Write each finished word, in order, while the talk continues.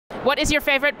What is your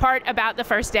favorite part about the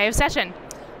first day of session?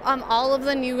 All of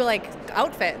the new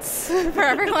outfits for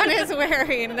everyone is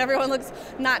wearing, and everyone looks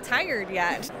not tired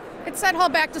yet. It's that whole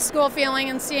back to school feeling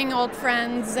and seeing old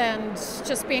friends and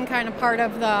just being kind of part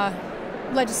of the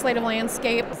legislative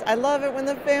landscape. I love it when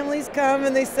the families come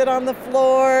and they sit on the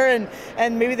floor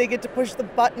and maybe they get to push the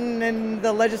button and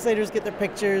the legislators get their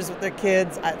pictures with their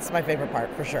kids. It's my favorite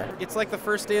part for sure. It's like the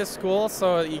first day of school,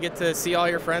 so you get to see all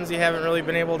your friends you haven't really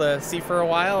been able to see for a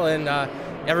while, and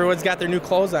everyone's got their new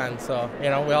clothes on, so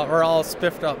we're all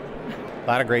spiffed up. A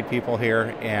lot of great people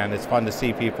here, and it's fun to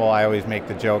see people. I always make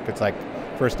the joke, it's like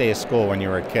first day of school when you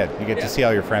were a kid. You get to see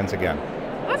all your friends again.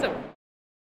 Awesome.